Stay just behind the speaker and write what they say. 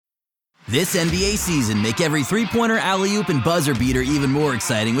This NBA season, make every three-pointer, alley-oop, and buzzer beater even more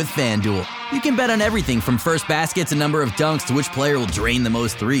exciting with FanDuel. You can bet on everything from first basket to number of dunks to which player will drain the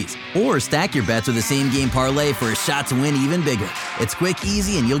most threes. Or stack your bets with a same-game parlay for a shot to win even bigger. It's quick,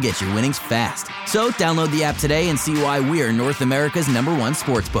 easy, and you'll get your winnings fast. So download the app today and see why we're North America's #1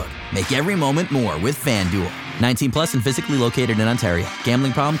 sportsbook. Make every moment more with FanDuel. 19 plus and physically located in Ontario.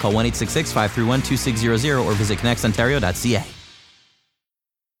 Gambling problem? Call 1-866-531-2600 or visit connectsontario.ca.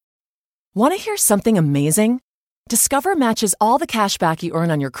 Want to hear something amazing? Discover matches all the cash back you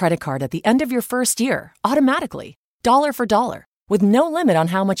earn on your credit card at the end of your first year, automatically, dollar for dollar, with no limit on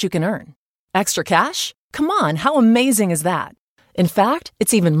how much you can earn. Extra cash? Come on, how amazing is that? In fact,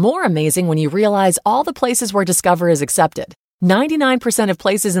 it's even more amazing when you realize all the places where Discover is accepted. 99% of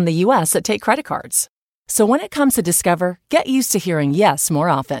places in the U.S. that take credit cards. So when it comes to Discover, get used to hearing yes more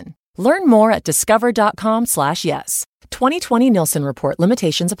often. Learn more at discover.com/yes. 2020 Nielsen Report.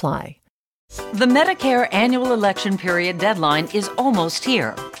 Limitations apply. The Medicare annual election period deadline is almost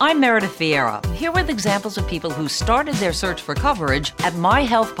here. I'm Meredith Vieira, here with examples of people who started their search for coverage at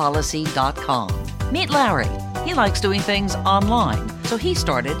myhealthpolicy.com. Meet Larry. He likes doing things online, so he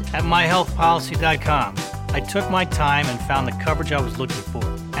started at myhealthpolicy.com. I took my time and found the coverage I was looking for.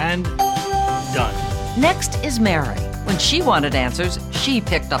 And done. Next is Mary. When she wanted answers, she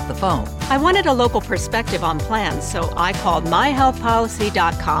picked up the phone. I wanted a local perspective on plans, so I called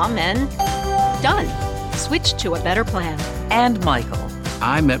myhealthpolicy.com and done. Switched to a better plan. And Michael.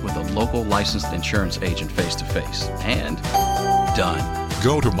 I met with a local licensed insurance agent face-to-face. And done.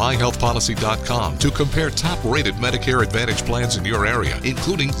 Go to myhealthpolicy.com to compare top-rated Medicare Advantage plans in your area,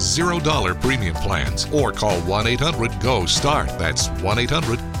 including $0 premium plans. Or call 1-800-GO-START. That's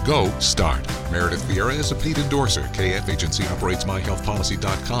 1-800-GO-START. Meredith Vieira is a paid endorser. KF Agency operates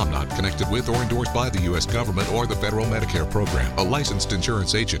myhealthpolicy.com, not connected with or endorsed by the U.S. government or the federal Medicare program. A licensed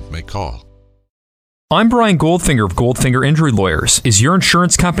insurance agent may call. I'm Brian Goldfinger of Goldfinger Injury Lawyers. Is your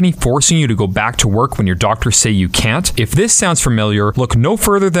insurance company forcing you to go back to work when your doctors say you can't? If this sounds familiar, look no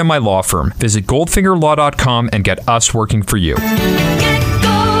further than my law firm. Visit goldfingerlaw.com and get us working for you. Get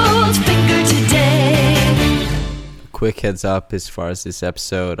Goldfinger today. Quick heads up as far as this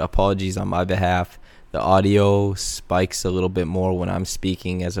episode. Apologies on my behalf. The audio spikes a little bit more when I'm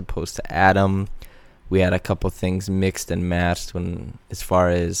speaking as opposed to Adam. We had a couple things mixed and matched when, as far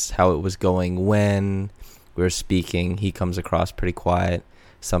as how it was going when we were speaking. He comes across pretty quiet.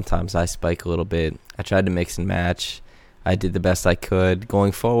 Sometimes I spike a little bit. I tried to mix and match. I did the best I could.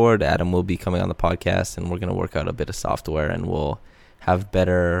 Going forward, Adam will be coming on the podcast, and we're going to work out a bit of software, and we'll have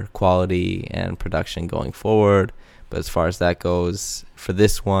better quality and production going forward. But as far as that goes, for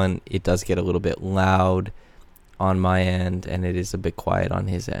this one, it does get a little bit loud on my end, and it is a bit quiet on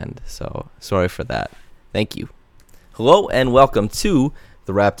his end. So sorry for that. Thank you. Hello and welcome to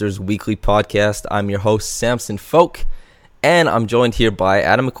the Raptors Weekly Podcast. I'm your host, Samson Folk, and I'm joined here by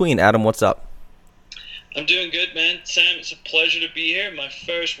Adam McQueen. Adam, what's up? I'm doing good, man. Sam, it's a pleasure to be here. My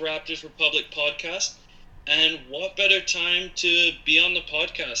first Raptors Republic podcast. And what better time to be on the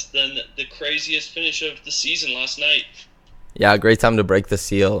podcast than the craziest finish of the season last night? Yeah, great time to break the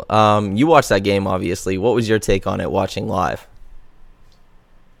seal. You watched that game, obviously. What was your take on it watching live?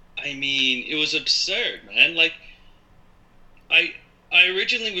 I mean, it was absurd, man. Like, I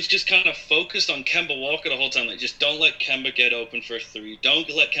originally was just kind of focused on Kemba Walker the whole time. Like, just don't let Kemba get open for a three. Don't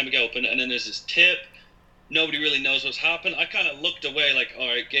let Kemba get open. And then there's this tip. Nobody really knows what's happened. I kind of looked away like, all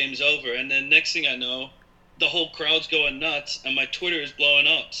right, game's over. And then next thing I know, the whole crowd's going nuts and my Twitter is blowing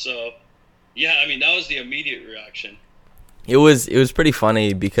up. So, yeah, I mean, that was the immediate reaction. It was pretty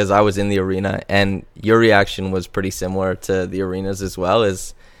funny because I was in the arena, and your reaction was pretty similar to the arenas as well,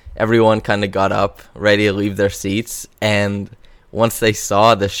 as everyone kind of got up, ready to leave their seats, and once they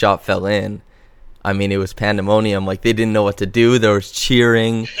saw the shot fell in, I mean, it was pandemonium. Like, they didn't know what to do. There was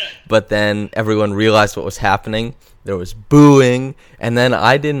cheering, but then everyone realized what was happening. There was booing, and then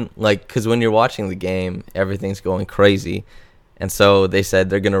I didn't, like, because when you're watching the game, everything's going crazy. And so they said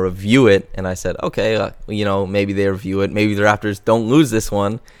they're going to review it, and I said, okay, maybe they review it. Maybe the Raptors don't lose this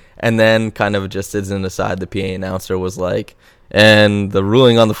one. And then kind of just as an aside, the PA announcer was like, and the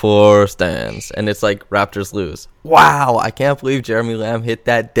ruling on the floor stands. And it's like, Raptors lose. Wow, I can't believe Jeremy Lamb hit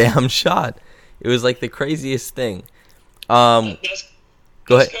that damn shot. It was like the craziest thing. Go ahead. That's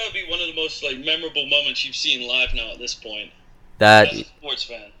got to be one of the most memorable moments you've seen live now at this point. As a sports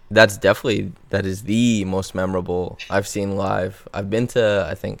fan. That is the most memorable I've seen live. I've been to,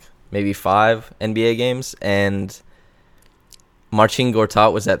 I think, maybe 5 NBA games, and Marcin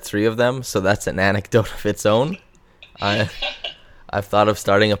Gortat was at 3 of them, so that's an anecdote of its own. I've thought of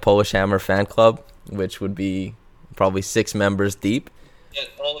starting a Polish Hammer fan club, which would be probably 6 members deep. get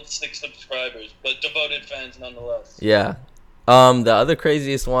all of 6 subscribers, but devoted fans nonetheless. Yeah. The other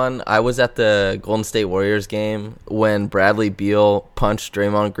craziest one, I was at the Golden State Warriors game when Bradley Beal punched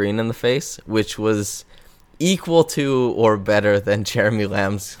Draymond Green in the face, which was equal to or better than Jeremy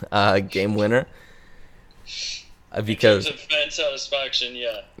Lamb's game winner. Because in terms of fan satisfaction,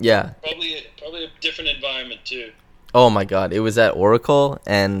 yeah. Yeah. Probably a different environment too. Oh my God, it was at Oracle,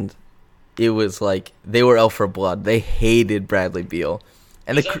 and it was like they were out for blood. They hated Bradley Beal.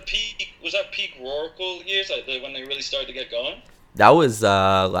 And was that peak Oracle years, like when they really started to get going? That was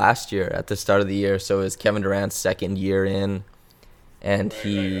last year at the start of the year, so it was Kevin Durant's second year in, and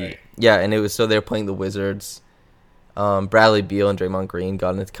right. Yeah, and it was so they were playing the Wizards. Bradley Beal and Draymond Green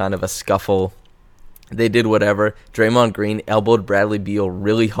got into kind of a scuffle. They did whatever. Draymond Green elbowed Bradley Beal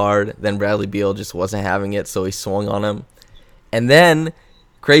really hard. Then Bradley Beal just wasn't having it, so he swung on him. And then,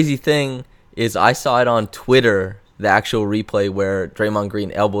 crazy thing is I saw it on Twitter, the actual replay where Draymond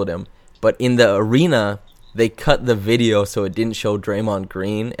Green elbowed him. But in the arena, they cut the video so it didn't show Draymond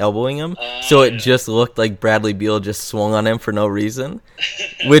Green elbowing him. So it just looked like Bradley Beal just swung on him for no reason.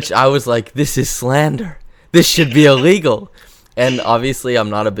 Which I was like, this is slander. This should be illegal. And obviously I'm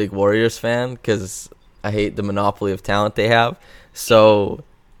not a big Warriors fan because I hate the monopoly of talent they have. So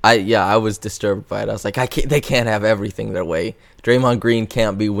I was disturbed by it. I was like, they can't have everything their way. Draymond Green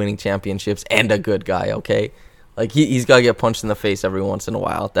can't be winning championships and a good guy, okay? Like he's got to get punched in the face every once in a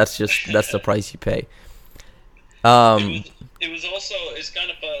while. That's the price you pay. It was also, it's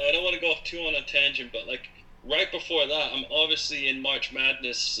kind of fun. I don't want to go off too on a tangent, but like right before that, I'm obviously in March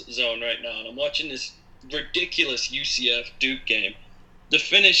Madness zone right now, and I'm watching this ridiculous UCF Duke game. The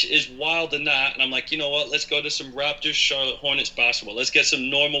finish is wild in that, and I'm like, you know what? Let's go to some Raptors Charlotte Hornets basketball. Let's get some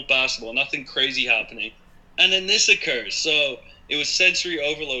normal basketball, nothing crazy happening. And then this occurs. So it was sensory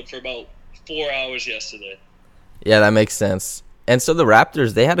overload for about 4 hours yesterday. Yeah, that makes sense. And so the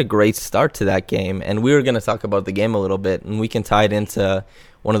Raptors, they had a great start to that game, and we were going to talk about the game a little bit, and we can tie it into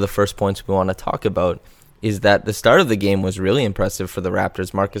one of the first points we want to talk about, is that the start of the game was really impressive for the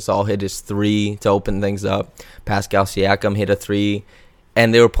Raptors. Marc Gasol hit his 3 to open things up. Pascal Siakam hit a 3,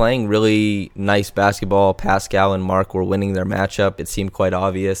 and they were playing really nice basketball. Pascal and Marc were winning their matchup. It seemed quite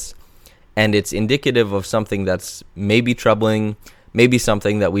obvious, and it's indicative of something that's maybe troubling, maybe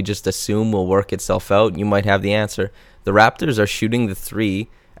something that we just assume will work itself out. You might have the answer. The Raptors are shooting the 3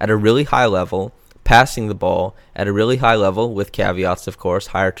 at a really high level, passing the ball at a really high level, with caveats, of course,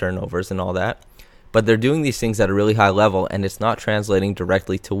 higher turnovers and all that. But they're doing these things at a really high level, and it's not translating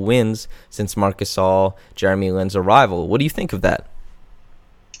directly to wins since Marc Gasol, Jeremy Lin's arrival. What do you think of that?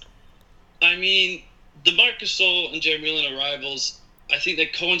 I mean, the Marc Gasol and Jeremy Lin arrivals, I think they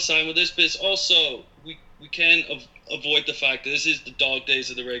coincide with this, but it's also, we can't avoid the fact that this is the dog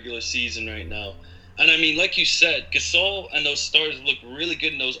days of the regular season right now. And I mean, like you said, Gasol and those stars look really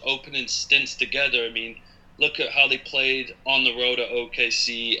good in those opening stints together. I mean, look at how they played on the road at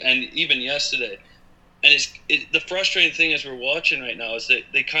OKC and even yesterday. And the frustrating thing as we're watching right now is that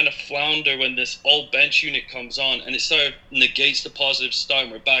they kind of flounder when this all-bench unit comes on, and it sort of negates the positive start,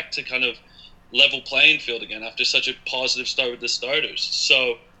 and we're back to kind of level playing field again after such a positive start with the starters.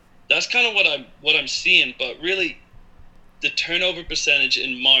 So that's kind of what I'm seeing. But really, the turnover percentage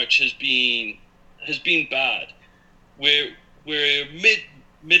in March has been bad. We're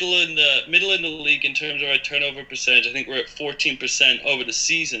middle in the league in terms of our turnover percentage. I think we're at 14% over the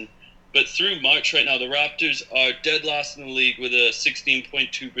season. But through March right now, the Raptors are dead last in the league with a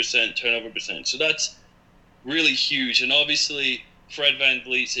 16.2% turnover percentage. So that's really huge. And obviously, Fred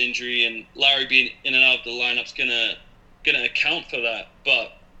VanVleet's injury and Larry being in and out of the lineup's gonna account for that.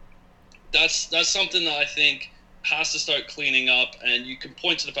 But that's something that I think has to start cleaning up. And you can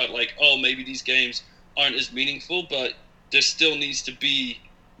point to the fact like, oh, maybe these games aren't as meaningful, but there still needs to be,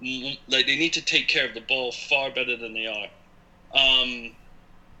 like, they need to take care of the ball far better than they are.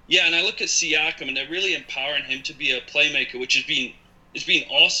 Yeah, and I look at Siakam, and they're really empowering him to be a playmaker, which has been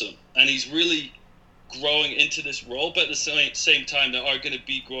awesome. And he's really growing into this role, but at the same time, there are going to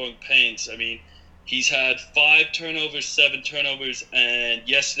be growing pains. I mean, he's had 5 turnovers, 7 turnovers, and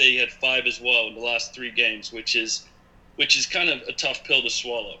yesterday he had 5 as well in the last 3 games, which is kind of a tough pill to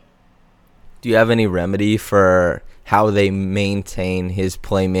swallow. Do you have any remedy for how they maintain his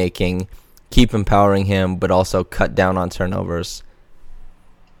playmaking, keep empowering him, but also cut down on turnovers?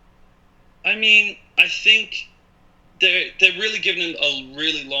 I mean, I think they're really giving him a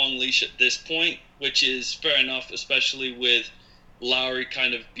really long leash at this point, which is fair enough, especially with Lowry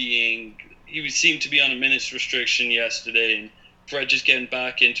kind of he seemed to be on a minutes restriction yesterday, and Fred just getting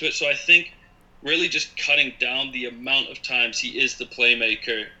back into it. So I think really just cutting down the amount of times he is the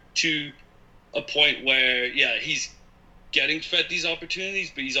playmaker to a point where, yeah, he's getting fed these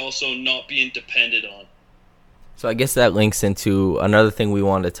opportunities, but he's also not being depended on. So I guess that links into another thing we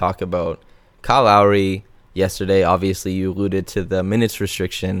wanted to talk about. Kyle Lowry yesterday, obviously you alluded to the minutes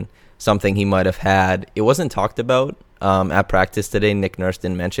restriction, something he might have had. It wasn't talked about at practice today. Nick Nurse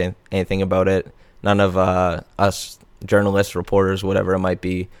didn't mention anything about it. None of us journalists, reporters, whatever it might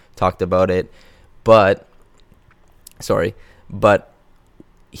be, talked about it. But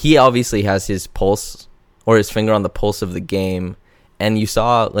he obviously has his pulse or his finger on the pulse of the game. And you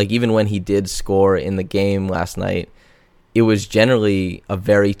saw, like, even when he did score in the game last night, it was generally a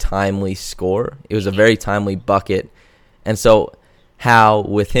very timely score. It was a very timely bucket. And so how,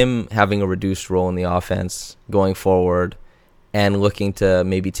 with him having a reduced role in the offense going forward and looking to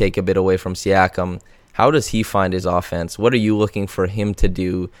maybe take a bit away from Siakam, how does he find his offense? What are you looking for him to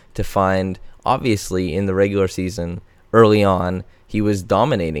do to find, obviously, in the regular season, early on, he was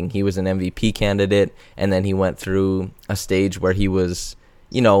dominating. He was an MVP candidate, and then he went through a stage where he was,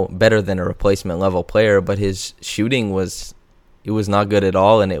 better than a replacement level player, but his shooting was not good at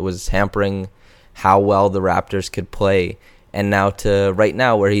all, and it was hampering how well the Raptors could play. And now to right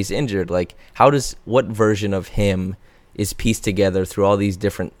now where he's injured, like, what version of him is pieced together through all these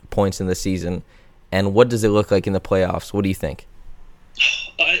different points in the season, and what does it look like in the playoffs? What do you think?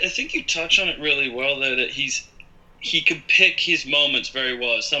 I think you touch on it really well there, that he can pick his moments very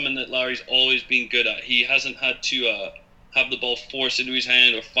well. It's something that Larry's always been good at. He hasn't had to have the ball forced into his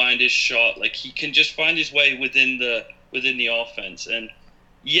hand or find his shot. Like, he can just find his way within the offense. And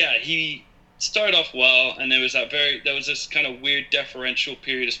yeah, he started off well, and there was this kind of weird deferential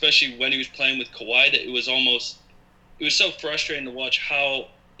period, especially when he was playing with Kawhi, that it was so frustrating to watch how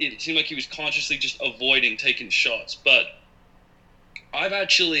it seemed like he was consciously just avoiding taking shots. But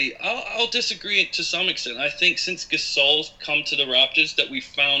I'll disagree to some extent. I think since Gasol's come to the Raptors that we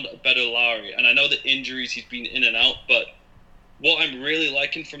found a better Lowry. And I know that injuries, he's been in and out, but what I'm really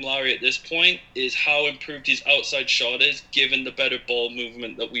liking from Lowry at this point is how improved his outside shot is, given the better ball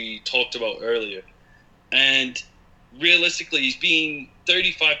movement that we talked about earlier. And realistically, he's been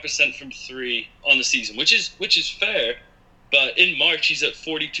 35% from three on the season, which is fair. But in March, he's at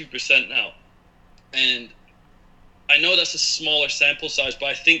 42% now. And I know that's a smaller sample size, but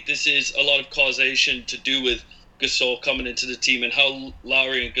I think this is a lot of causation to do with Gasol coming into the team and how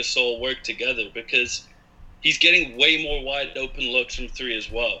Lowry and Gasol work together, because he's getting way more wide open looks from three as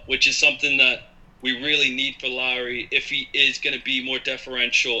well, which is something that we really need for Lowry if he is going to be more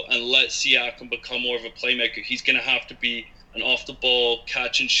deferential and let Siakam become more of a playmaker. He's going to have to be an off-the-ball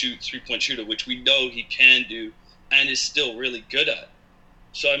catch-and-shoot three-point shooter, which we know he can do and is still really good at.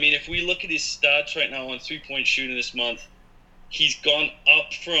 So, I mean, if we look at his stats right now on three-point shooting this month, he's gone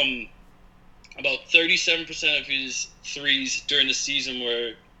up from about 37% of his threes during the season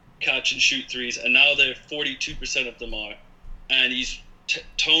were catch-and-shoot threes, and now they're 42% of them are. And he's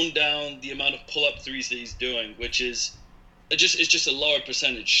toned down the amount of pull-up threes that he's doing, which is it's just a lower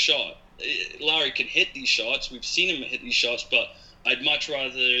percentage shot. Lowry can hit these shots. We've seen him hit these shots, but I'd much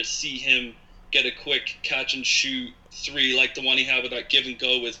rather see him get a quick catch-and-shoot three like the one he had with that give and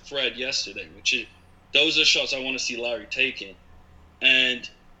go with Fred yesterday, those are shots I want to see Larry taking. And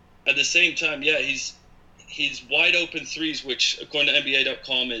at the same time, yeah, he's wide open threes, which according to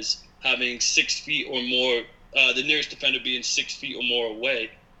NBA.com is having 6 feet or more, the nearest defender being 6 feet or more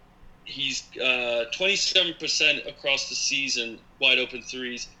away. He's 27% across the season wide open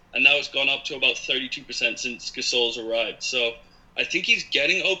threes, and now it's gone up to about 32% since Gasol's arrived. So I think he's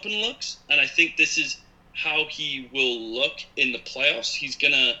getting open looks, and I think this is how he will look in the playoffs. He's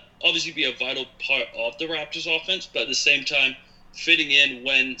going to obviously be a vital part of the Raptors offense, but at the same time, fitting in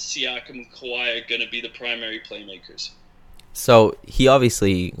when Siakam and Kawhi are going to be the primary playmakers. So he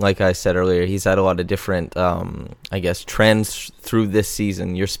obviously, like I said earlier, he's had a lot of different, trends through this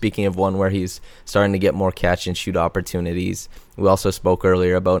season. You're speaking of one where he's starting to get more catch and shoot opportunities. We also spoke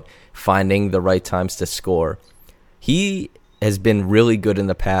earlier about finding the right times to score. He has been really good in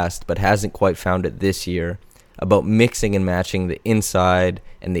the past, but hasn't quite found it this year, about mixing and matching the inside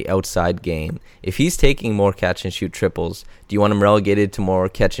and the outside game. If he's taking more catch and shoot triples, do you want him relegated to more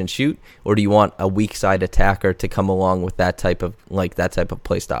catch and shoot, or do you want a weak side attacker to come along with that type of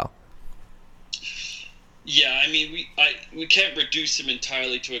play style? Yeah, I mean, we can't reduce him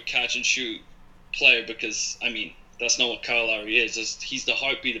entirely to a catch and shoot player, because I mean that's not what Kyle Lowry is. He's the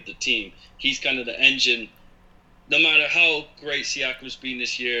heartbeat of the team. He's kind of the engine. No matter how great Siakam's been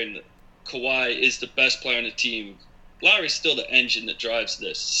this year and Kawhi is the best player on the team, Lowry's still the engine that drives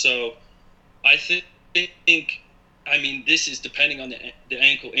this. So I think, I mean, this is depending on the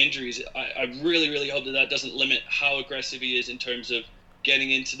ankle injuries. I really, really hope that doesn't limit how aggressive he is in terms of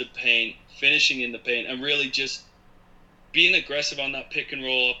getting into the paint, finishing in the paint, and really just being aggressive on that pick and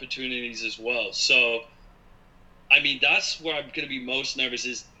roll opportunities as well. So, I mean, that's where I'm going to be most nervous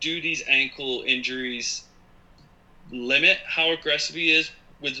is, do these ankle injuries limit how aggressive he is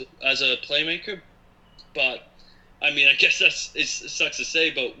as a playmaker? But, I mean, I guess it sucks to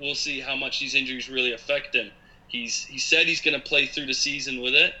say, but we'll see how much these injuries really affect him. He said he's going to play through the season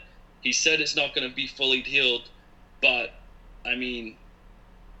with it. He said it's not going to be fully healed. But, I mean,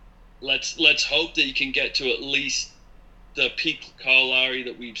 let's hope that he can get to at least the peak Kyle Lowry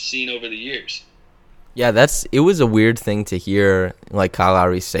that we've seen over the years. Yeah, it was a weird thing to hear, like, Kyle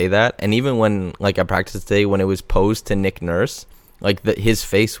Lowry say that. And even when, like, at practice today, when it was posed to Nick Nurse, like, his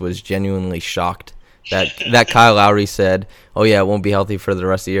face was genuinely shocked that Kyle Lowry said, oh, yeah, it won't be healthy for the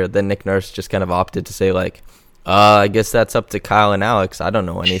rest of the year. Then Nick Nurse just kind of opted to say, like, I guess that's up to Kyle and Alex. I don't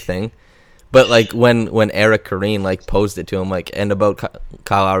know anything. But, like, when Eric Kareen, like, posed it to him, like, and about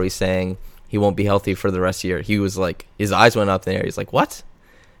Kyle Lowry saying he won't be healthy for the rest of the year, he was, like, his eyes went up in the air. He's like, what?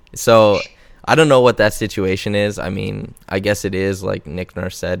 So I don't know what that situation is. I mean, I guess it is, like Nick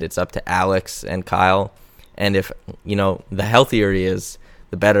Nurse said, it's up to Alex and Kyle. And if, you know, the healthier he is,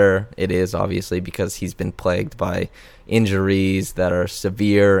 the better it is, obviously, because he's been plagued by injuries that are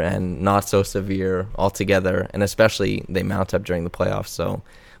severe and not so severe altogether. And especially they mount up during the playoffs. So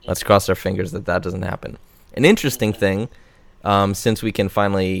let's cross our fingers that doesn't happen. An interesting thing, since we can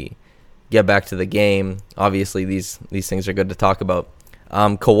finally get back to the game, obviously these things are good to talk about.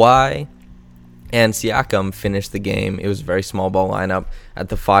 Kawhi and Siakam finished the game. It was a very small ball lineup at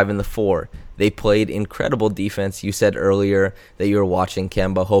the 5 and the 4. They played incredible defense. You said earlier that you were watching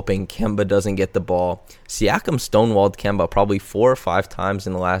Kemba, hoping Kemba doesn't get the ball. Siakam stonewalled Kemba probably 4 or 5 times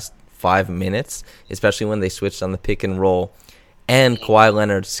in the last 5 minutes, especially when they switched on the pick and roll. And Kawhi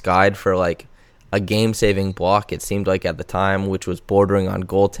Leonard skied for like a game-saving block, it seemed like at the time, which was bordering on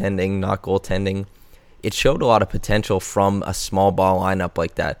goaltending, not goaltending. It showed a lot of potential from a small ball lineup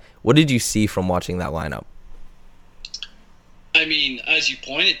like that. What did you see from watching that lineup? I mean, as you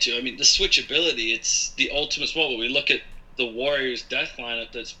pointed to, I mean, the switchability, it's the ultimate sport. When we look at the Warriors' death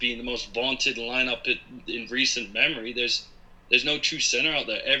lineup that's been the most vaunted lineup in recent memory, there's no true center out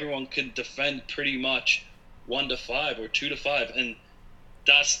there. Everyone can defend pretty much 1 to 5 or 2 to 5, and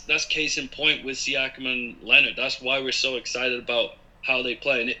that's case in point with Siakam and Leonard. That's why we're so excited about how they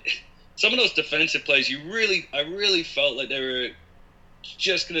play. And some of those defensive plays, I really felt like they were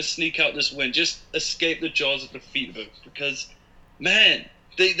just going to sneak out this win, just escape the jaws of defeat, because, man,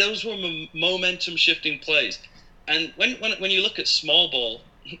 those were momentum-shifting plays. And when you look at small ball,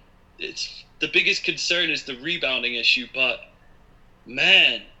 it's the biggest concern is the rebounding issue. But,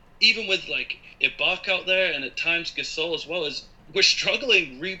 man, even with, like, Ibaka out there and at times Gasol as well, we're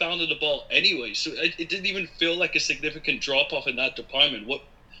struggling rebounding the ball anyway. So it didn't even feel like a significant drop-off in that department. What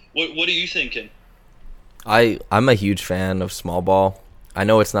are you thinking? I'm a huge fan of small ball. I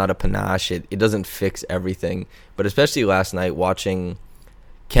know it's not a panache. It doesn't fix everything. But especially last night watching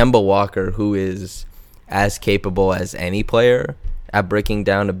Kemba Walker, who is as capable as any player at breaking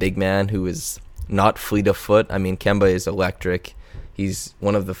down a big man who is not fleet of foot. I mean, Kemba is electric. He's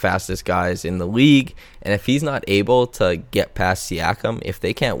one of the fastest guys in the league. And if he's not able to get past Siakam, if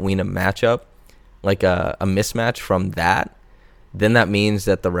they can't win a matchup, like a mismatch from that, then that means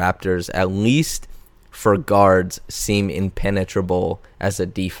that the Raptors, at least for guards, seem impenetrable as a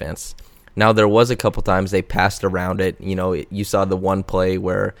defense. Now, there was a couple times they passed around it. You know, you saw the one play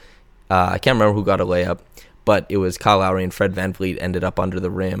where I can't remember who got a layup, but it was Kyle Lowry and Fred VanVleet ended up under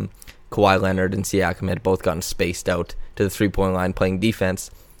the rim. Kawhi Leonard and Siakam had both gotten spaced out to the three-point line playing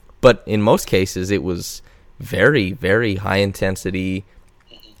defense. But in most cases, it was very, very high intensity,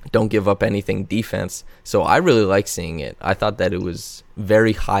 don't give up anything defense. So I really like seeing it. I thought that it was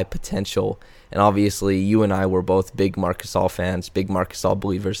very high potential. And obviously, you and I were both big Marc Gasol fans, big Marc Gasol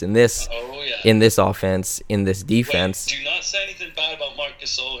believers in this, in this offense, in this defense. Wait, do not say anything bad about Marc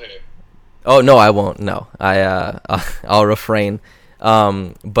Gasol here. Oh no, I won't. No, I'll refrain.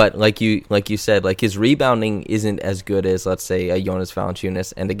 But like you said, like his rebounding isn't as good as, let's say, a Jonas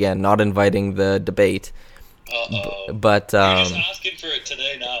Valanciunas. And again, not inviting the debate. But you're just asking for it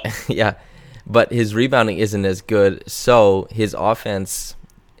today now. Yeah, but his rebounding isn't as good. So his offensive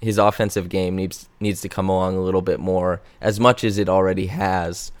game needs to come along a little bit more, as much as it already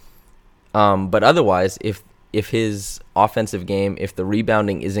has. But otherwise, if his offensive game, if the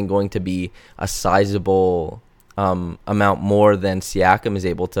rebounding isn't going to be a sizable amount more than Siakam is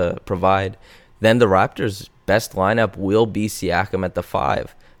able to provide, then the Raptors' best lineup will be Siakam at the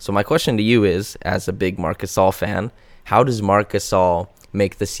 5. So my question to you is, as a big Marc Gasol fan, how does Marc Gasol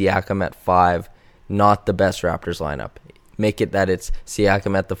make the Siakam at 5 not the best Raptors lineup? Make it that it's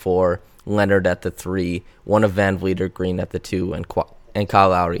Siakam at the 4, Leonard at the 3, one of Van Vliet or Green at the 2, and Kyle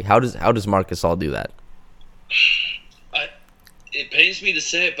Lowry. How does Marc Gasol do that? It pains me to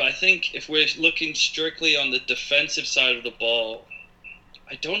say it, but I think if we're looking strictly on the defensive side of the ball,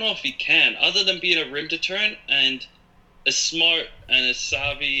 I don't know if he can, other than being a rim deterrent and as smart and as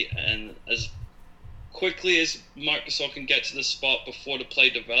savvy and as quickly as Marc Gasol can get to the spot before the play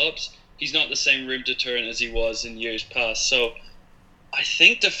develops. He's not the same rim deterrent as he was in years past. So I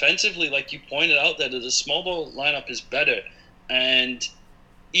think defensively, like you pointed out, that the small ball lineup is better. And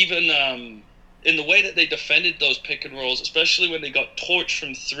even in the way that they defended those pick and rolls, especially when they got torched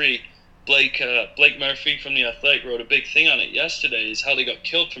from 3, Blake Murphy from The Athletic wrote a big thing on it yesterday, is how they got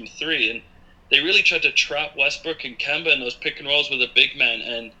killed from 3. And they really tried to trap Westbrook and Kemba in those pick and rolls with a big man,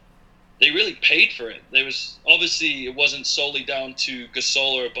 and they really paid for it. There was obviously, it wasn't solely down to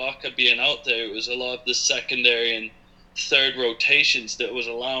Gasol or Ibaka being out there. It was a lot of the secondary and third rotations that was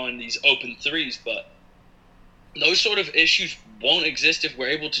allowing these open threes. But those sort of issues won't exist if we're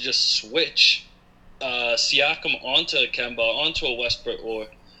able to just switch Siakam onto a Kemba, onto a Westbrook, or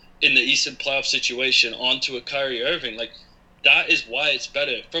in the Eastern playoff situation onto a Kyrie Irving. Like, that is why it's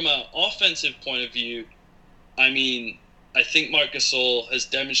better. From an offensive point of view, I mean, I think Marc Gasol has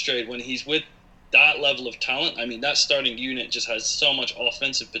demonstrated when he's with that level of talent, I mean, that starting unit just has so much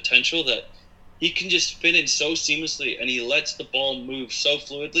offensive potential that he can just fit in so seamlessly, and he lets the ball move so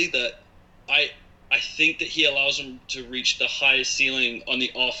fluidly that I think that he allows him to reach the highest ceiling on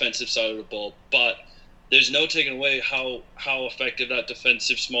the offensive side of the ball. But there's no taking away how effective that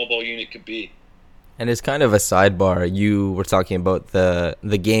defensive small ball unit could be. And it's kind of a sidebar. You were talking about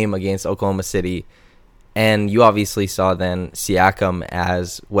the game against Oklahoma City, and you obviously saw then Siakam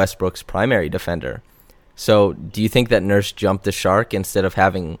as Westbrook's primary defender. So do you think that Nurse jumped the shark instead of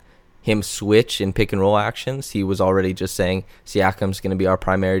having him switch in pick and roll actions? He was already just saying Siakam's going to be our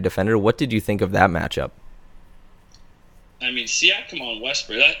primary defender. What did you think of that matchup? I mean, Siakam on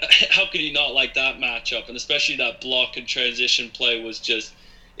Westbrook, how could you not like that matchup? And especially that block and transition play was just,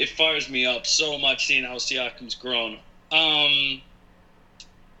 it fires me up so much seeing how Siakam's grown.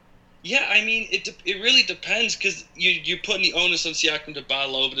 Yeah, I mean, it really depends, because you're putting the onus on Siakam to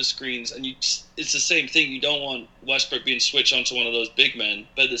battle over the screens, and it's the same thing. You don't want Westbrook being switched onto one of those big men,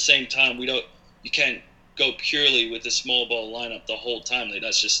 but at the same time, you can't go purely with the small ball lineup the whole time. Like,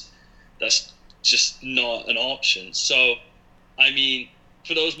 that's just not an option. So, I mean,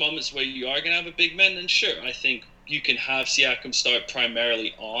 for those moments where you are going to have a big man, then sure, I think you can have Siakam start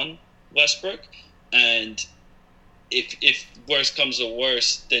primarily on Westbrook, and if worst comes to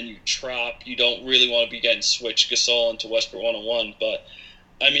worst, then you trap. You don't really want to be getting switched Gasol into Westbrook 1-on-1. But,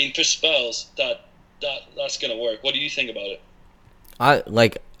 I mean, for spells, that's going to work. What do you think about it?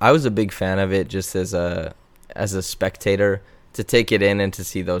 I was a big fan of it just as a spectator. To take it in and to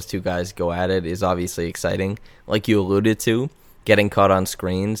see those two guys go at it is obviously exciting. Like you alluded to, getting caught on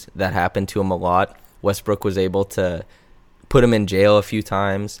screens, that happened to him a lot. Westbrook was able to put him in jail a few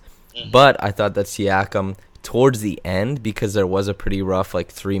times. Mm-hmm. But I thought that Siakam, towards the end, because there was a pretty rough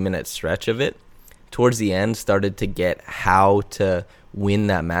 3-minute stretch of it, towards the end started to get how to win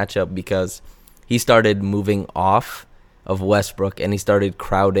that matchup, because he started moving off of Westbrook and he started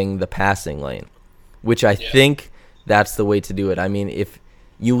crowding the passing lane, which I think that's the way to do it. I mean, if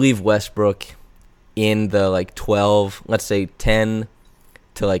you leave Westbrook in the 12, let's say 10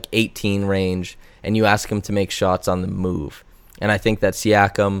 to 18 range, and you ask him to make shots on the move, and I think that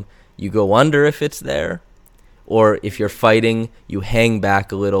Siakam, you go under if it's there, or if you're fighting, you hang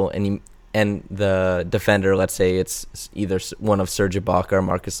back a little, and the defender, let's say it's either one of Serge Ibaka or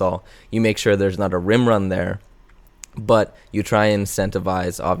Marc Gasol, you make sure there's not a rim run there, but you try and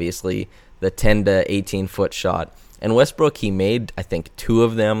incentivize, obviously, the 10 to 18 foot shot. And Westbrook, he made, I think, 2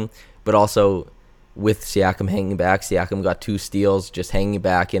 of them, but also with Siakam hanging back, Siakam got 2 steals just hanging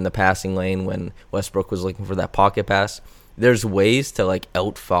back in the passing lane when Westbrook was looking for that pocket pass. There's ways to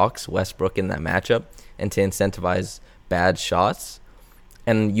outfox Westbrook in that matchup and to incentivize bad shots.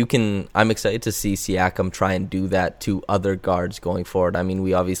 And I'm excited to see Siakam try and do that to other guards going forward. I mean,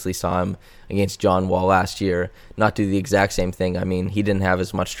 we obviously saw him against John Wall last year not do the exact same thing. I mean, he didn't have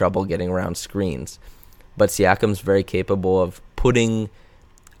as much trouble getting around screens. But Siakam's very capable of putting,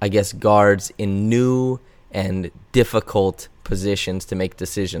 I guess, guards in new and difficult positions to make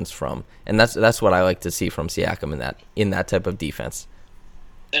decisions from. And that's what I like to see from Siakam in that type of defense.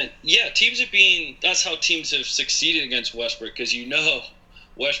 And that's how teams have succeeded against Westbrook, because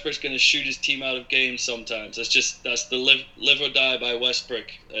Westbrook's going to shoot his team out of games sometimes. That's the live or die by Westbrook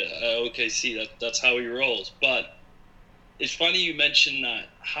at OKC. That's how he rolls. But it's funny you mentioned that.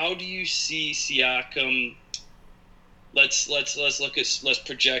 How do you see Siakam let's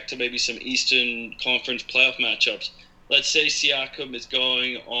project to maybe some Eastern Conference playoff matchups. Let's say Siakam is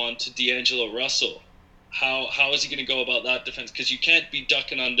going on to D'Angelo Russell. How is he going to go about that defense? Because you can't be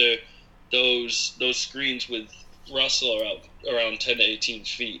ducking under those screens with Russell around 10 to 18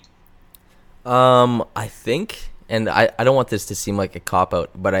 feet. I think, and I don't want this to seem like a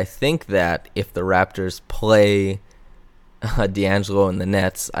cop-out, but I think that if the Raptors play D'Angelo in the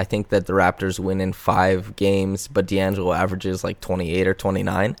Nets, I think that the Raptors win in 5 games, but D'Angelo averages like 28 or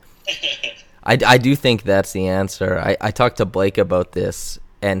 29. I do think that's the answer. I talked to Blake about this,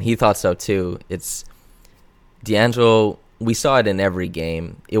 and he thought so too. It's D'Angelo, we saw it in every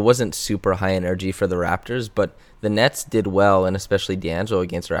game. It wasn't super high energy for the Raptors, but the Nets did well, and especially D'Angelo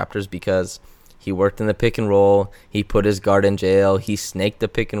against Raptors, because he worked in the pick and roll, he put his guard in jail, he snaked the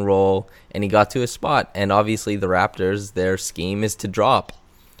pick and roll, and he got to his spot. And obviously the Raptors, their scheme is to drop.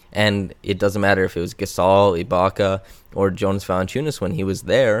 And it doesn't matter if it was Gasol, Ibaka, or Jonas Valanciunas when he was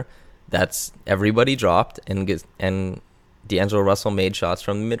there. That's everybody dropped, and D'Angelo Russell made shots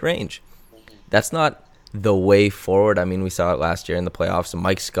from the mid-range. That's not the way forward. I mean, we saw it last year in the playoffs.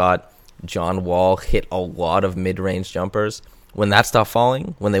 Mike Scott, John Wall hit a lot of mid-range jumpers. When that stopped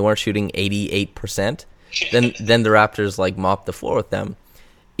falling, when they weren't shooting 88%, then the Raptors like mopped the floor with them.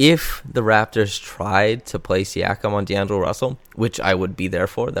 If the Raptors tried to play Siakam on D'Angelo Russell, which I would be there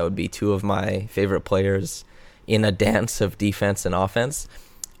for, that would be 2 of my favorite players in a dance of defense and offense.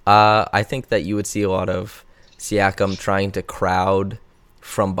 I think that you would see a lot of Siakam trying to crowd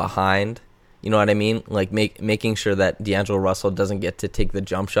from behind. You know what I mean? Like making sure that D'Angelo Russell doesn't get to take the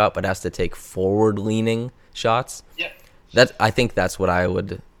jump shot, but has to take forward-leaning shots. Yeah. I think that's what I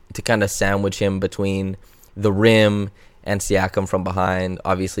would, to kind of sandwich him between the rim and Siakam from behind.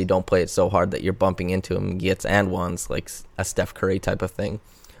 Obviously, don't play it so hard that you're bumping into him, gets and ones, like a Steph Curry type of thing.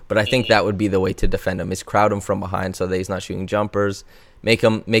 But I think that would be the way to defend him, is crowd him from behind so that he's not shooting jumpers, make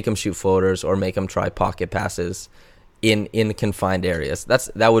him shoot floaters, or make him try pocket passes in confined areas.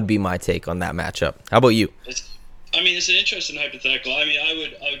 That would be my take on that matchup. How about you? It's an interesting hypothetical. I mean,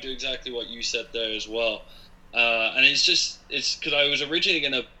 I would do exactly what you said there as well. And it's because I was originally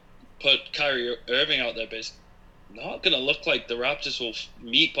going to put Kyrie Irving out there, but it's not going to look like the Raptors will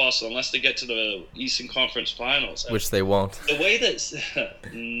meet Boston unless they get to the Eastern Conference Finals. Which they won't. The way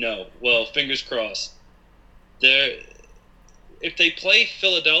that no, well, fingers crossed. If they play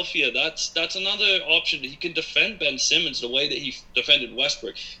Philadelphia, that's another option. He can defend Ben Simmons the way that he defended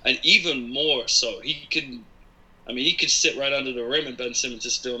Westbrook, and even more so. He could sit right under the rim, and Ben Simmons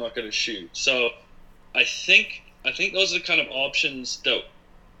is still not going to shoot. So I think those are the kind of options that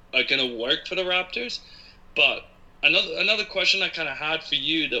are going to work for the Raptors. But another question I kind of had for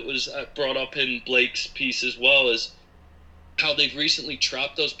you that was brought up in Blake's piece as well is how they've recently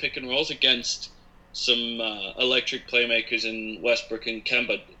trapped those pick and rolls against some electric playmakers in Westbrook and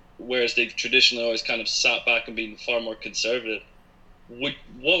Kemba, whereas they've traditionally always kind of sat back and been far more conservative. What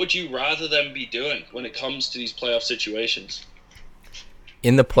would you rather them be doing when it comes to these playoff situations?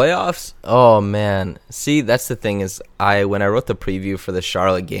 In the playoffs? Oh, man. See, that's the thing is, when I wrote the preview for the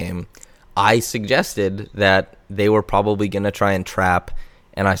Charlotte game, I suggested that they were probably going to try and trap,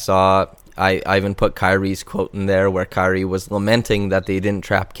 and I even put Kyrie's quote in there where Kyrie was lamenting that they didn't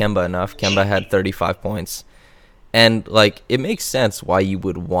trap Kemba enough. Kemba had 35 points. And, it makes sense why you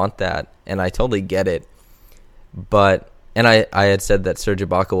would want that, and I totally get it. But... And I had said that Serge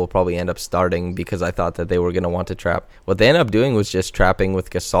Ibaka will probably end up starting because I thought that they were going to want to trap. What they ended up doing was just trapping with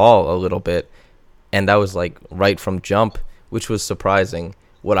Gasol a little bit, and that was right from jump, which was surprising.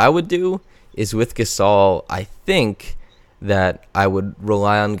 What I would do is with Gasol, I think that I would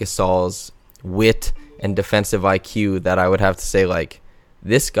rely on Gasol's wit and defensive IQ, that I would have to say,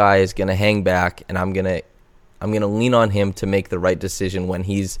 this guy is going to hang back, and I'm going to lean on him to make the right decision when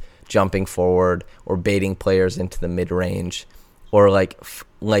he's jumping forward or baiting players into the mid-range, or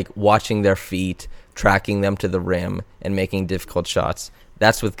watching their feet, tracking them to the rim, and making difficult shots.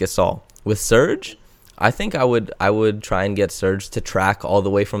 That's with Gasol. With Serge, I think I would try and get Serge to track all the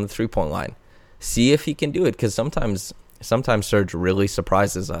way from the three-point line. See if he can do it, because sometimes Serge really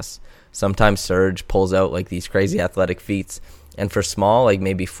surprises us. Sometimes Serge pulls out these crazy athletic feats, and for small,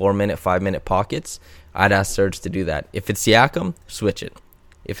 maybe 4-minute, 5-minute pockets, I'd ask Serge to do that. If it's Siakam, switch it.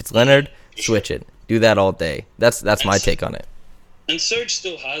 If it's Leonard, switch it. Do that all day. That's my take on it. And Serge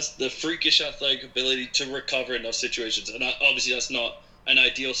still has the freakish athletic ability to recover in those situations. And obviously that's not an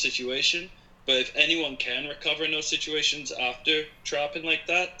ideal situation. But if anyone can recover in those situations after trapping like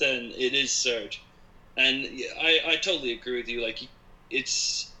that, then it is Serge. And I totally agree with you.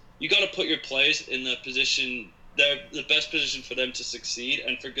 You got to put your players in the best position for them to succeed.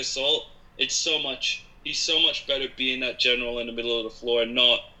 And for Gasol, it's so much He's so much better being that general in the middle of the floor and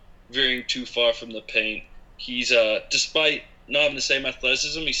not veering too far from the paint. He's despite not having the same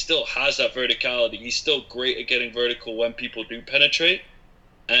athleticism, he still has that verticality. He's still great at getting vertical when people do penetrate.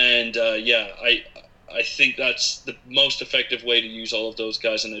 And I think that's the most effective way to use all of those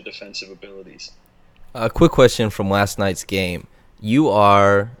guys and their defensive abilities. A quick question from last night's game. You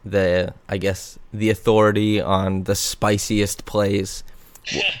are the authority on the spiciest plays,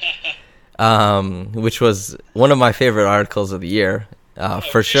 which was one of my favorite articles of the year,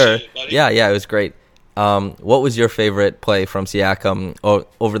 for sure. Yeah, it was great. What was your favorite play from Siakam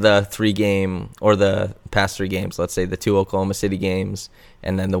over the the past 3 games? Let's say the 2 Oklahoma City games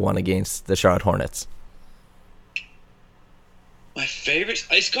and then the one against the Charlotte Hornets. My favorite?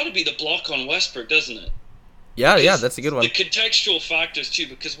 It's got to be the block on Westbrook, doesn't it? Yeah, that's a good one. The contextual factors too,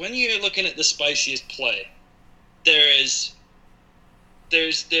 because when you're looking at the spiciest play, there's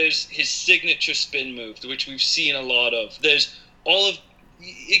his signature spin move, which we've seen a lot of. There's all of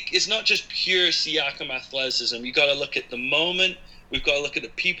it's not just pure Siakam athleticism. You got to look at the moment. We've got to look at the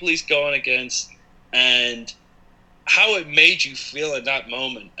people he's going against and how it made you feel in that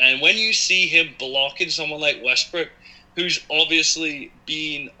moment. And when you see him blocking someone like Westbrook, who's obviously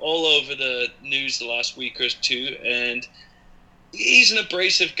been all over the news the last week or two, and he's an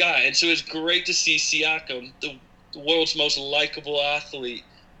abrasive guy. And so it's great to see Siakam, the world's most likable athlete,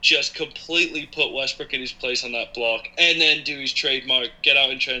 just completely put Westbrook in his place on that block and then do his trademark, get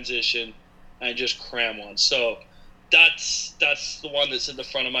out in transition, and just cram one. So that's the one that's in the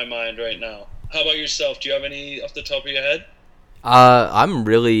front of my mind right now. How about yourself? Do you have any off the top of your head?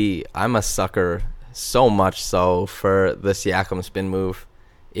 I'm a sucker, so much so, for the Siakam spin move.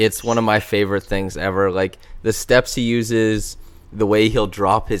 It's one of my favorite things ever. Like, the steps he uses, the way he'll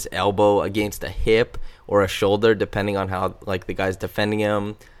drop his elbow against a hip or a shoulder, depending on how the guy's defending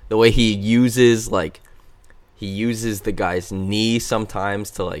him. The way he uses the guy's knee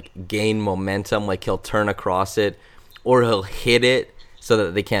sometimes to gain momentum. Like, he'll turn across it or he'll hit it so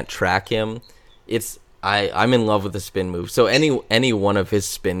that they can't track him. I'm in love with the spin move. So any one of his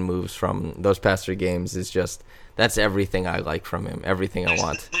spin moves from those past 3 games is just, that's everything I like from him, everything I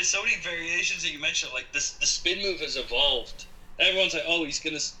want. There's so many variations that you mentioned. Like, the spin move has evolved. Everyone's like, oh, he's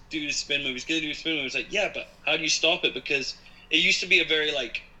going to do the spin move. He's going to do a spin move. It's like, yeah, but how do you stop it? Because it used to be a very,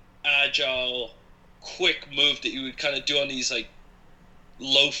 agile, quick move that you would kind of do on these,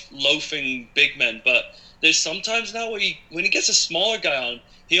 loafing big men. But there's sometimes now where when he gets a smaller guy on,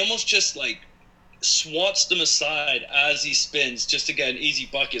 he almost just, swats them aside as he spins just to get an easy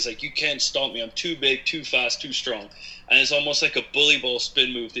bucket. It's like, you can't stop me. I'm too big, too fast, too strong. And it's almost like a bully ball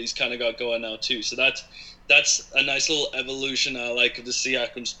spin move that he's kind of got going now, too. So that's a nice little evolution I like of the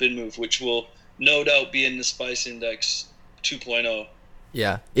Siakam spin move, which will no doubt be in the Spice Index 2.0.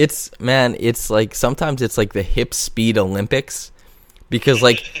 Yeah, it's sometimes it's like the hip speed Olympics, because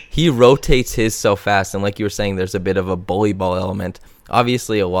he rotates his so fast, and like you were saying, there's a bit of a bully ball element.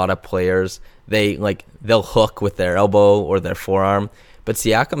 Obviously, a lot of players, they'll hook with their elbow or their forearm, but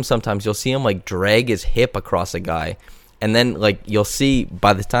Siakam, sometimes you'll see him drag his hip across a guy, and then you'll see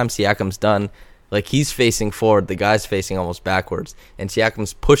by the time Siakam's done, he's facing forward, the guy's facing almost backwards, and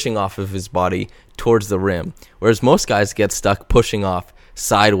Siakam's pushing off of his body towards the rim, whereas most guys get stuck pushing off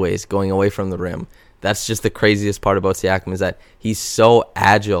sideways, going away from the rim. That's just the craziest part about Siakam, is that he's so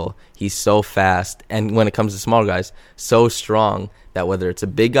agile, he's so fast, and when it comes to small guys, so strong that whether it's a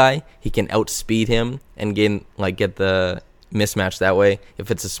big guy, he can outspeed him and get the mismatch that way.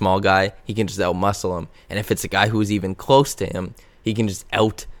 If it's a small guy, he can just outmuscle him, and if it's a guy who's even close to him, he can just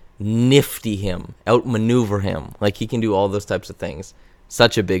out-nifty him, outmaneuver him. He can do all those types of things.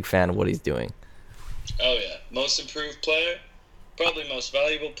 Such a big fan of what he's doing. Oh yeah, most improved player, probably most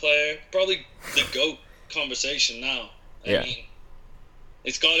valuable player, probably the GOAT conversation now. I mean,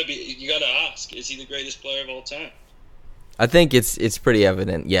 it's got to be. You got to ask: is he the greatest player of all time? I think it's pretty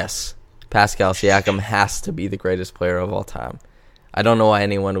evident. Yes, Pascal Siakam has to be the greatest player of all time. I don't know why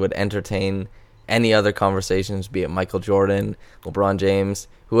anyone would entertain any other conversations, be it Michael Jordan, LeBron James,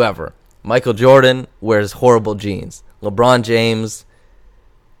 whoever. Michael Jordan wears horrible jeans. LeBron James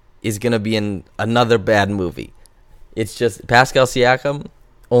is going to be in another bad movie. It's just Pascal Siakam,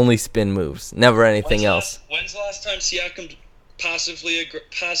 only spin moves, never anything else. When's the last time Siakam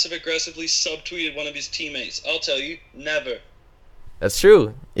passive-aggressively subtweeted one of his teammates? I'll tell you, never. That's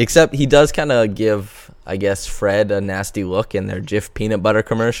true. Except he does kind of give, I guess, Fred a nasty look in their Jif peanut butter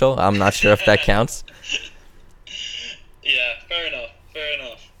commercial. I'm not sure if that counts. Yeah, fair enough.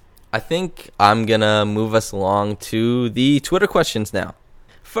 I think I'm going to move us along to the Twitter questions now.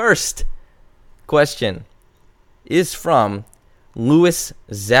 First question is from Louis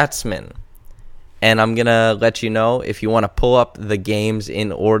Zatzman. And I'm going to let you know if you want to pull up the games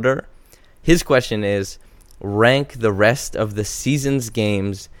in order. His question is, rank the rest of the season's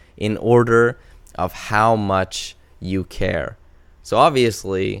games in order of how much you care. So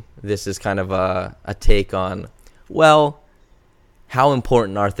obviously, this is kind of a take on, well, how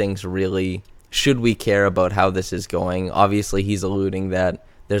important are things really? Should we care about how this is going? Obviously, he's alluding that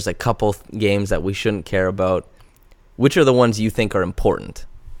there's a couple games that we shouldn't care about. Which are the ones you think are important?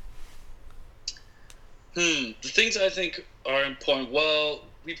 The things I think are important. Well,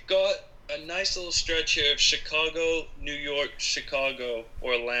 we've got a nice little stretch here of Chicago, New York, Chicago,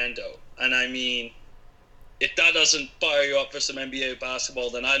 Orlando. And I mean, if that doesn't fire you up for some NBA basketball,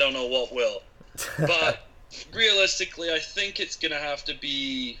 then I don't know what will. But realistically, I think it's going to have to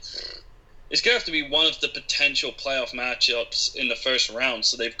be one of the potential playoff matchups in the first round.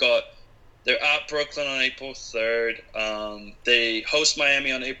 So they're at Brooklyn on April 3rd. They host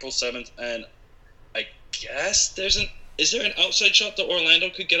Miami on April 7th, and I guess is there an outside shot that Orlando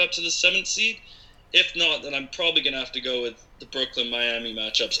could get up to the 7th seed? If not, then I'm probably going to have to go with the Brooklyn-Miami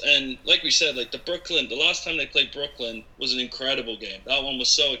matchups. And like we said, like the last time they played Brooklyn was an incredible game. That one was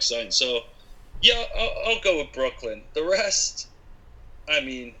so exciting. So, yeah, I'll go with Brooklyn. The rest, I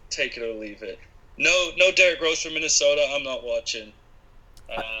mean, take it or leave it. No Derrick Rose from Minnesota, I'm not watching.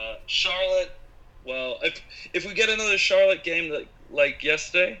 Charlotte, well, if we get another Charlotte game like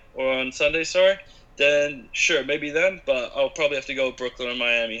yesterday, or on Sunday, sorry, then sure, maybe then, but I'll probably have to go with Brooklyn or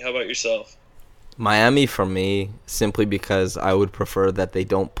Miami. How about yourself? Miami for me, simply because I would prefer that they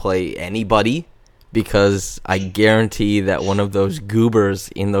don't play anybody, because I guarantee that one of those goobers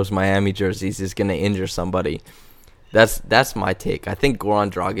in those Miami jerseys is going to injure somebody. That's my take. I think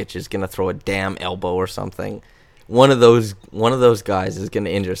Goran Dragic is going to throw a damn elbow or something. One of those guys is going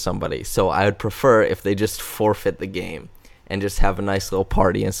to injure somebody. So I would prefer if they just forfeit the game and just have a nice little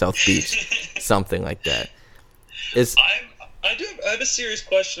party in South Beach, something like that. I have a serious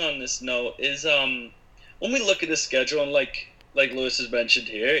question on this note. Is when we look at the schedule, and like Lewis has mentioned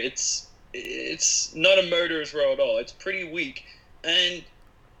here, it's not a murderer's row at all. It's pretty weak. And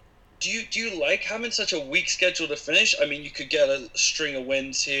do you like having such a weak schedule to finish? I mean, you could get a string of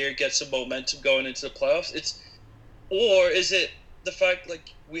wins here, get some momentum going into the playoffs. Or is it the fact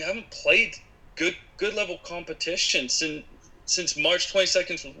like we haven't played good level competition since March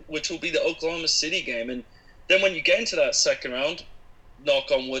 22nd, which will be the Oklahoma City game, and then when you get into that second round,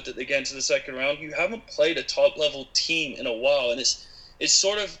 knock on wood that they get into the second round, you haven't played a top level team in a while, and it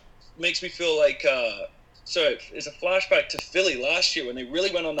sort of makes me feel like it's a flashback to Philly last year when they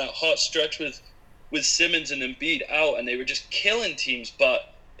really went on that hot stretch with Simmons and Embiid out, and they were just killing teams.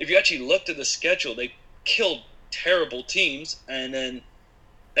 But if you actually looked at the schedule, they killed terrible teams, and then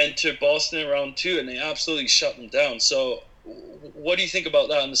entered Boston in round 2, and they absolutely shut them down. So what do you think about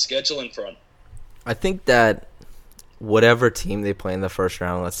that on the scheduling front? I think that whatever team they play in the first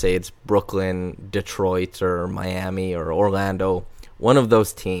round, let's say it's Brooklyn, Detroit, or Miami, or Orlando, one of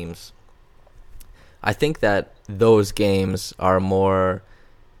those teams, I think that those games are more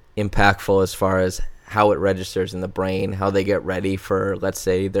impactful as far as how it registers in the brain, how they get ready for, let's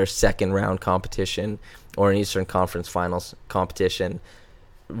say, their second round competition or an Eastern Conference Finals competition,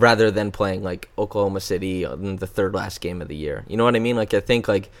 rather than playing like Oklahoma City in the third last game of the year. You know what I mean? Like, I think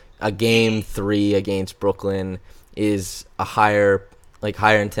like a game 3 against Brooklyn is a higher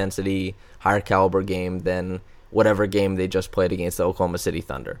intensity, higher caliber game than whatever game they just played against the Oklahoma City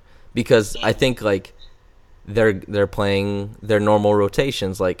Thunder. Because I think like they're playing their normal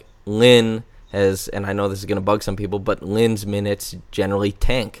rotations. Like Lynn has, and I know this is going to bug some people, but Lynn's minutes generally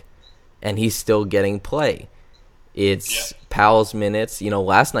tank, and he's still getting play. It's Powell's minutes. You know,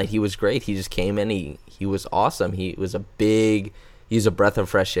 last night he was great. He just came in. He was awesome. He's a breath of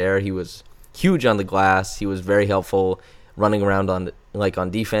fresh air. He was huge on the glass. He was very helpful running around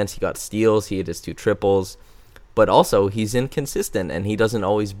on defense. He got steals. He had his 2 triples. But also, he's inconsistent, and he doesn't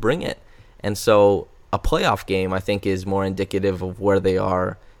always bring it. And so a playoff game, I think, is more indicative of where they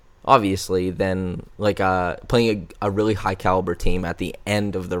are, obviously, than like playing a really high-caliber team at the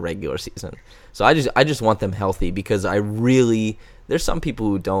end of the regular season. So I just want them healthy, because there's some people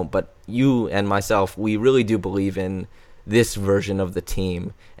who don't, but you and myself, we really do believe in this version of the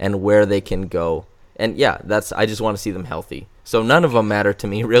team and where they can go. And yeah, I just want to see them healthy. So none of them matter to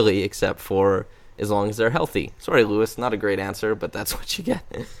me, really, except for as long as they're healthy. Sorry, Lewis, not a great answer, but that's what you get.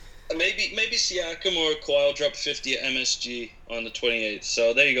 Maybe Siakam or Kawhi will drop 50 at MSG on the 28th.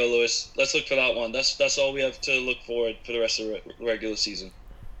 So there you go, Lewis. Let's look for that one. That's all we have to look forward for the rest of the regular season.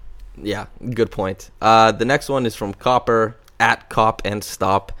 Yeah, good point. The next one is from Copper, at Cop and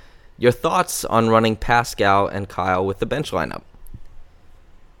Stop. Your thoughts on running Pascal and Kyle with the bench lineup?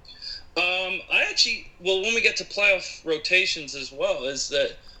 I actually, well, when we get to playoff rotations as well, is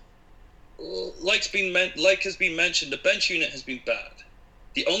that like has been mentioned, the bench unit has been bad.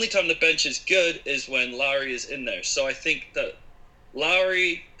 The only time the bench is good is when Lowry is in there. So I think that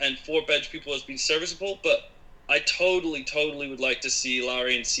Lowry and 4 bench people has been serviceable, but I totally would like to see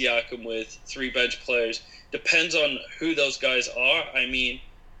Lowry and Siakam with 3 bench players. Depends on who those guys are. I mean,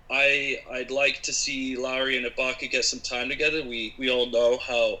 I'd like to see Lowry and Ibaka get some time together. We all know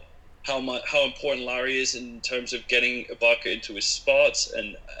how important Lowry is in terms of getting Ibaka into his spots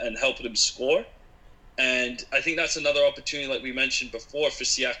and helping him score. And I think that's another opportunity, like we mentioned before, for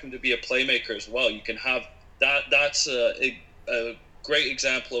Siakam to be a playmaker as well. You can have that. That's a great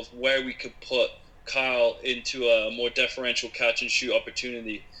example of where we could put Kyle into a more deferential catch and shoot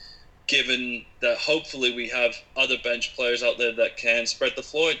opportunity, given that hopefully we have other bench players out there that can spread the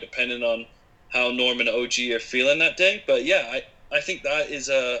floor, depending on how Norm and OG are feeling that day. But yeah, I think that is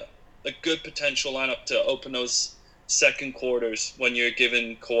a good potential lineup to open those second quarters when you're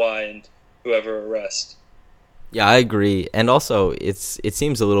giving Kawhi and whoever a rest. Yeah, I agree. And also, it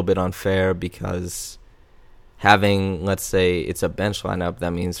seems a little bit unfair because having, let's say, it's a bench lineup,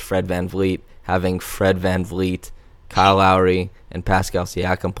 that means Fred VanVleet, having Fred VanVleet, Kyle Lowry, and Pascal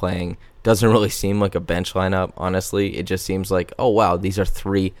Siakam playing doesn't really seem like a bench lineup, honestly. It just seems like, oh, wow, these are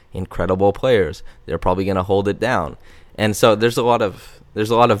 3 incredible players. They're probably going to hold it down. And so there's a lot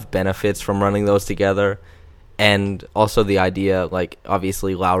of benefits from running those together. And also the idea, like,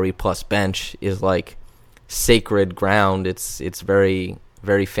 obviously Lowry plus bench is like sacred ground. It's very,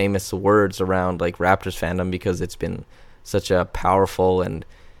 very famous words around like Raptors fandom because it's been such a powerful and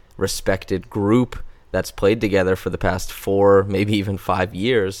respected group that's played together for the past 4, maybe even 5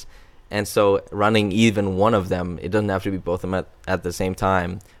 years. And so running even one of them, it doesn't have to be both of them at the same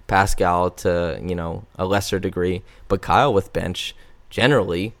time. Pascal to, a lesser degree, but Kyle with bench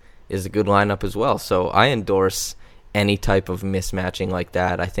generally is a good lineup as well. So I endorse any type of mismatching like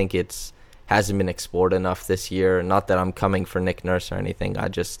that. I think hasn't been explored enough this year. Not that I'm coming for Nick Nurse or anything.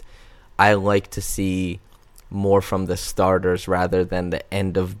 I like to see more from the starters rather than the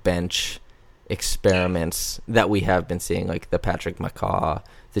end of bench experiments that we have been seeing, like the Patrick McCaw,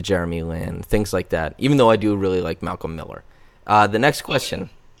 the Jeremy Lin, things like that. Even though I do really like Malcolm Miller. The next question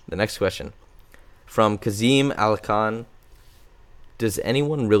from Kazim Alakan. Does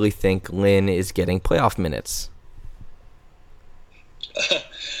anyone really think Lin is getting playoff minutes?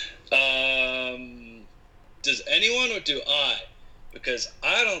 Does anyone or do I? Because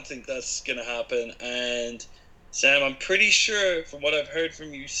I don't think that's going to happen. And Sam, I'm pretty sure from what I've heard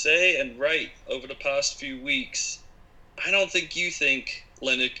from you say and write over the past few weeks, I don't think you think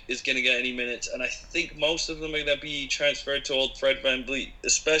Lin is going to get any minutes. And I think most of them are going to be transferred to old Fred VanVleet,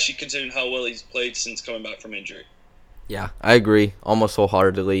 especially considering how well he's played since coming back from injury. Yeah, I agree almost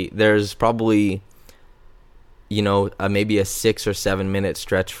wholeheartedly. There's probably, maybe a 6 or 7 minute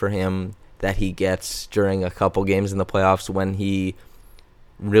stretch for him that he gets during a couple games in the playoffs when he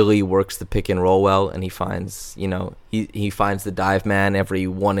really works the pick and roll well, and he finds, he finds the dive man every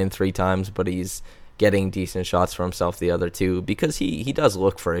 1 in 3 times, but he's getting decent shots for himself the other 2 because he does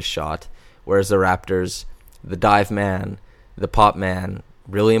look for his shot. Whereas the Raptors, the dive man, the pop man,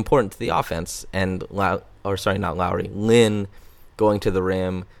 really important to the offense, and not Lowry, Lin going to the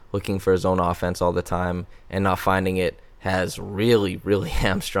rim, looking for his own offense all the time and not finding it has really, really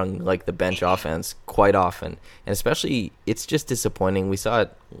hamstrung like the bench offense quite often. And especially, it's just disappointing. We saw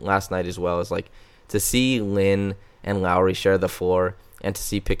it last night as well. It's like to see Lin and Lowry share the floor and to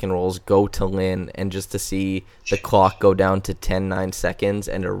see pick and rolls go to Lin and just to see the clock go down to 10-9 seconds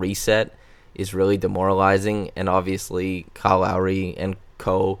and a reset is really demoralizing. And obviously, Kyle Lowry and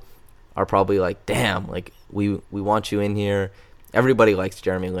co are probably like, damn, like we want you in here. Everybody likes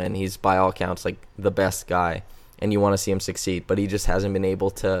Jeremy Lin. He's by all accounts like the best guy, and you want to see him succeed, but he just hasn't been able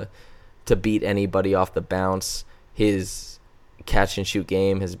to beat anybody off the bounce. His catch and shoot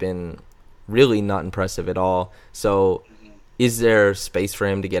game has been really not impressive at all. So is there space for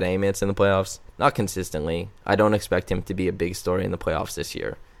him to get minutes in the playoffs? Not consistently. I don't expect him to be a big story in the playoffs this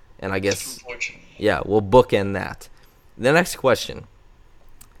year. And I guess, yeah, we'll bookend that. The next question.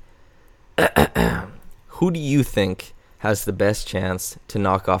 Who do you think has the best chance to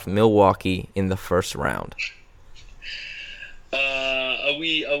knock off Milwaukee in the first round?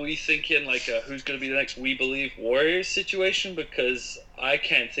 Are we thinking like who's going to be the next We Believe Warriors situation? Because I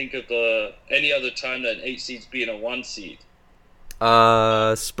can't think of any other time that an 8 seed's being a 1 seed.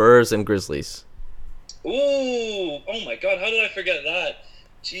 Spurs and Grizzlies. Ooh! Oh my God! How did I forget that?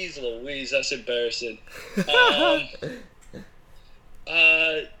 Jeez Louise, that's embarrassing. Who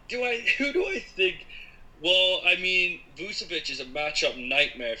do I think Well, I mean, Vucevic is a matchup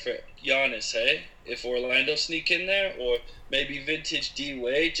nightmare for Giannis, hey? If Orlando sneak in there, or maybe vintage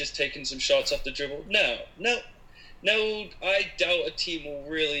D-Wade just taking some shots off the dribble. No, I doubt a team will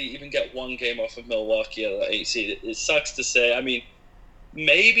really even get one game off of Milwaukee at the 8 seed. It sucks to say. I mean,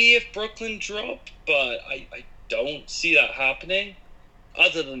 maybe if Brooklyn drop, but I don't see that happening.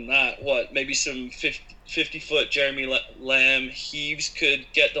 Other than that, maybe some 50-foot Jeremy Lamb heaves could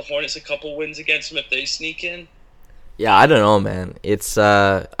get the Hornets a couple wins against them if they sneak in? Yeah, I don't know, man. It's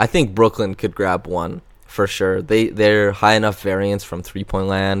I think Brooklyn could grab one for sure. They're high enough variance from 3-point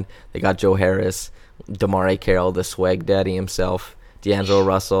land. They got Joe Harris, DeMar Carroll, the swag daddy himself, D'Angelo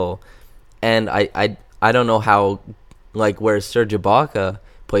Russell, and I don't know how, like, where Serge Ibaka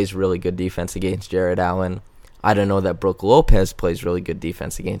plays really good defense against Jared Allen. I don't know that Brook Lopez plays really good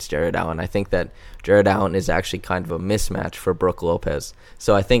defense against Jared Allen. I think that Jared Allen is actually kind of a mismatch for Brook Lopez.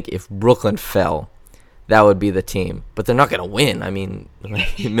 So I think if Brooklyn fell, that would be the team. But they're not going to win. I mean,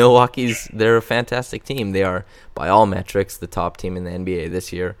 they're a fantastic team. They are, by all metrics, the top team in the NBA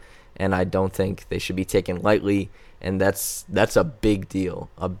this year. And I don't think they should be taken lightly. And that's a big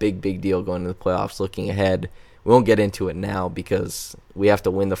deal, a big deal going to the playoffs looking ahead. We won't get into it now because we have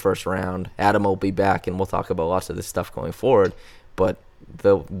to win the first round. Adam will be back, and we'll talk about lots of this stuff going forward. But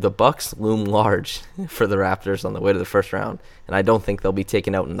the Bucks loom large for the Raptors on the way to the first round, and I don't think they'll be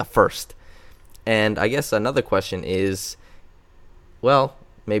taken out in the first. And I guess another question is, well,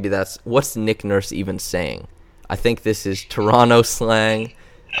 maybe that's, what's Nick Nurse even saying? I think this is Toronto slang.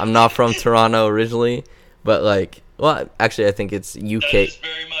 I'm not from Toronto originally, but actually I think it's UK. That is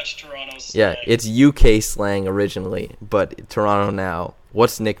very much Toronto slang. Yeah, it's UK slang originally, but Toronto now.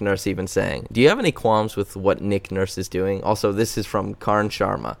 What's Nick Nurse even saying? Do you have any qualms with what Nick Nurse is doing? Also, this is from Karn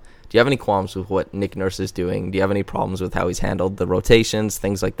Sharma. Do you have any qualms with what Nick Nurse is doing? Do you have any problems with how he's handled the rotations,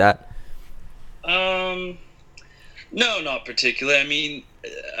 things like that? No, not particularly. I mean,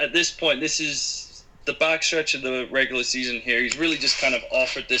 at this point, this is the backstretch of the regular season here. He's really just kind of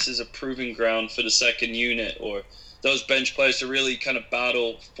offered this as a proving ground for the second unit or those bench players to really kind of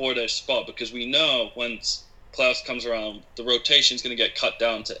battle for their spot, because we know once playoffs comes around, the rotation is going to get cut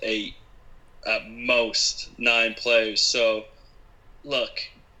down to 8, at most 9 players. So, look,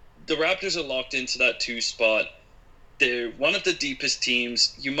 the Raptors are locked into that 2 spot. They're one of the deepest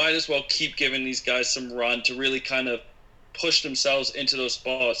teams. You might as well keep giving these guys some run to really kind of push themselves into those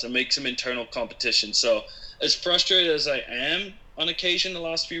spots and make some internal competition. So, as frustrated as I am on occasion the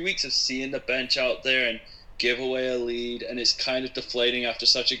last few weeks of seeing the bench out there and give away a lead, and it's kind of deflating after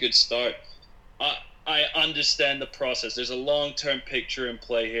such a good start, I understand the process. There's a long-term picture in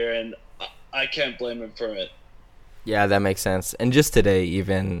play here, and I can't blame him for it. Yeah, that makes sense. And just today,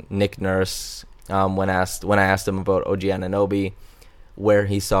 even Nick Nurse, when I asked him about OG Anunoby, where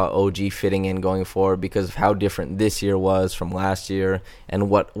he saw OG fitting in going forward because of how different this year was from last year and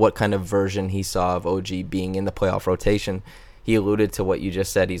what kind of version he saw of OG being in the playoff rotation, he alluded to what you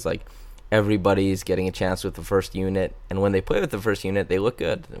just said. He's like, everybody's getting a chance with the first unit, and when they play with the first unit, they look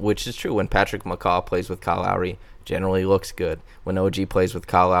good, which is true. When Patrick McCaw plays with Kyle Lowry, generally looks good. When OG plays with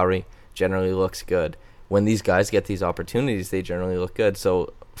Kyle Lowry, generally looks good. When these guys get these opportunities, they generally look good.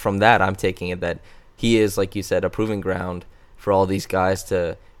 So from that, I'm taking it that he is, like you said, a proving ground for all these guys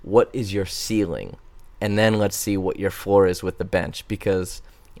to, what is your ceiling? And then let's see what your floor is with the bench, because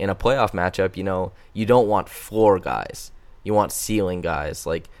in a playoff matchup, you don't want floor guys. You want ceiling guys.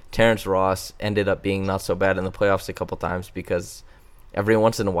 Like Terrence Ross ended up being not so bad in the playoffs a couple times because every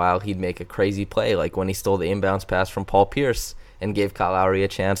once in a while he'd make a crazy play, like when he stole the inbounds pass from Paul Pierce and gave Kyle Lowry a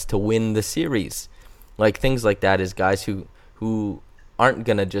chance to win the series. Like things like that is guys who aren't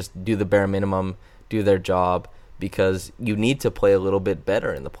going to just do the bare minimum, do their job, because you need to play a little bit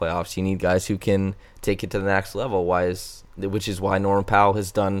better in the playoffs. You need guys who can take it to the next level, which is why Norman Powell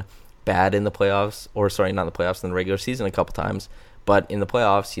has done bad in the playoffs, not in the playoffs, in the regular season a couple times, but in the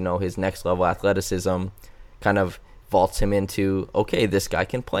playoffs, his next level athleticism kind of vaults him into, okay, this guy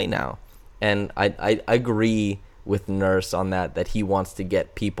can play now. And I agree with Nurse on that he wants to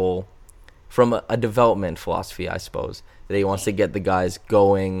get people from a development philosophy, I suppose, that he wants to get the guys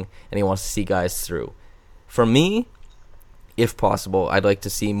going and he wants to see guys through. For me, if possible, I'd like to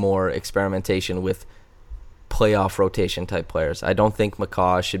see more experimentation with playoff rotation type players. I don't think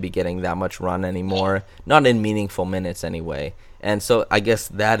McCaw should be getting that much run anymore, not in meaningful minutes anyway. And so I guess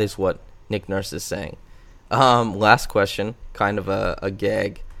that is what Nick Nurse is saying. Last question, kind of a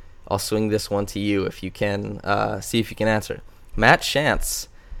gag. I'll swing this one to you if you can, see if you can answer. Matt Shantz,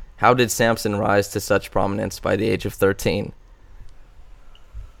 how did Samson rise to such prominence by the age of 13?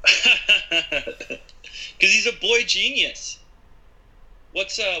 Because he's a boy genius.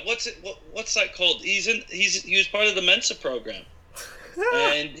 what's that called? He was part of the Mensa program,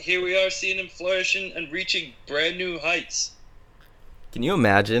 and here we are seeing him flourishing and reaching brand new heights. Can you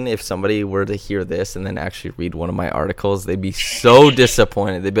imagine if somebody were to hear this and then actually read one of my articles? They'd be so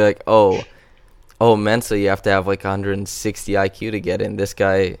disappointed. They'd be like, oh, Mensa, you have to have like 160 IQ to get in. This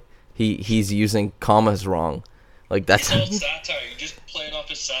guy, he's using commas wrong. Like that's all satire. You're just playing off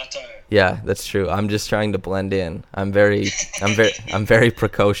his satire. Yeah, that's true. I'm just trying to blend in. I'm very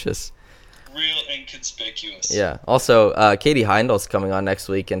precocious. Real inconspicuous. Yeah. Also, Katie Heindl's coming on next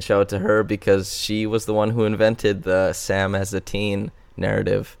week, and shout out to her because she was the one who invented the Sam as a teen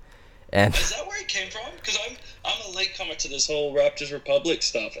narrative. And is that where it came from? Because I'm a latecomer to this whole Raptors Republic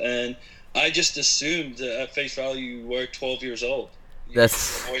stuff, and I just assumed that at face value you were 12 years old. Your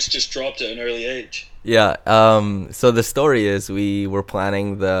voice just dropped at an early age. Yeah. So the story is we were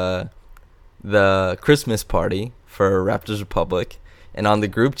planning the Christmas party for Raptors Republic, and on the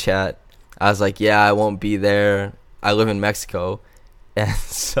group chat, I was like, yeah, I won't be there. I live in Mexico. And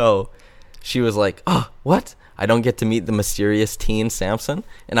so she was like, oh, what? I don't get to meet the mysterious teen Samson?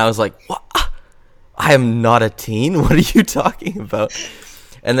 And I was like, what? I am not a teen? What are you talking about?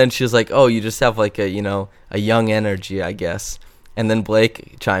 And then she was like, oh, you just have like a young energy, I guess. And then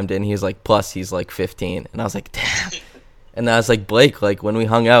Blake chimed in. He was like, plus he's like 15. And I was like, damn. And I was like, Blake, like when we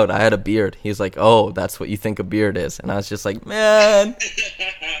hung out, I had a beard. He was like, oh, that's what you think a beard is. And I was just like, man.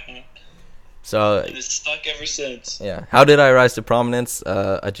 So it has stuck ever since. Yeah. How did I rise to prominence?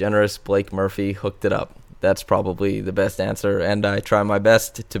 A generous Blake Murphy hooked it up. That's probably the best answer. And I try my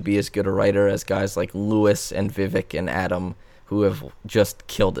best to be as good a writer as guys like Lewis and Vivek and Adam, who have just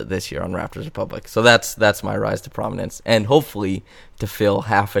killed it this year on Raptors Republic. So that's my rise to prominence. And hopefully to fill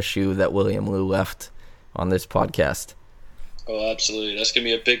half a shoe that William Liu left on this podcast. Oh, absolutely. That's going to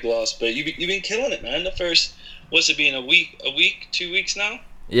be a big loss. But you've been killing it, man. The first, what's it been, a week, 2 weeks now?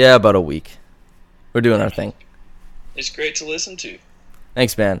 Yeah, about a week. We're doing our thing. It's great to listen to.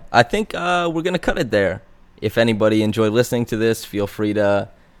 Thanks, man. I think we're going to cut it there. If anybody enjoyed listening to this, feel free to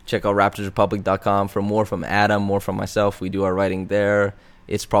check out RaptorsRepublic.com for more from Adam, more from myself. We do our writing there.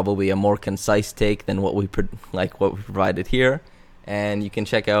 It's probably a more concise take than what we provided here. And you can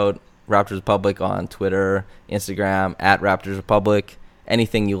check out Raptors Republic on Twitter, Instagram, at Raptors Republic,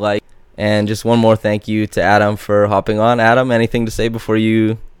 anything you like. And just one more thank you to Adam for hopping on. Adam, anything to say before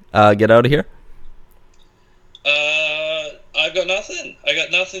you get out of here? I've got nothing. I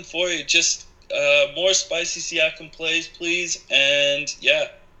got nothing for you. Just more spicy Siakam plays, please. And yeah,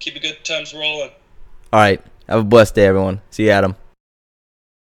 keep the good times rolling. All right. Have a blessed day, everyone. See you, Adam.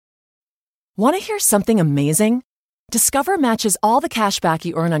 Want to hear something amazing? Discover matches all the cash back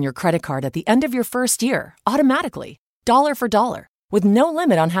you earn on your credit card at the end of your first year automatically, dollar for dollar, with no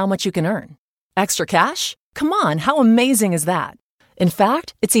limit on how much you can earn. Extra cash? Come on, how amazing is that? In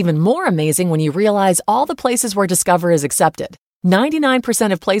fact, it's even more amazing when you realize all the places where Discover is accepted.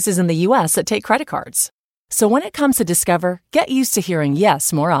 99% of places in the U.S. that take credit cards. So when it comes to Discover, get used to hearing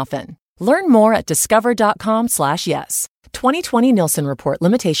yes more often. Learn more at discover.com/yes. 2020 Nielsen Report.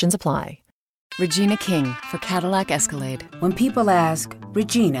 Limitations apply. Regina King for Cadillac Escalade. When people ask,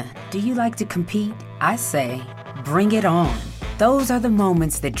 Regina, do you like to compete? I say, bring it on. Those are the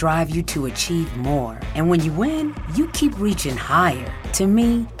moments that drive you to achieve more. And when you win, you keep reaching higher. To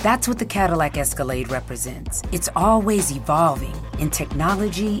me, that's what the Cadillac Escalade represents. It's always evolving in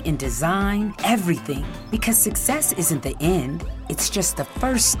technology, in design, everything. Because success isn't the end, it's just the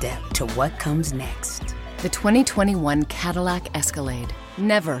first step to what comes next. The 2021 Cadillac Escalade.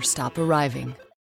 Never stop arriving.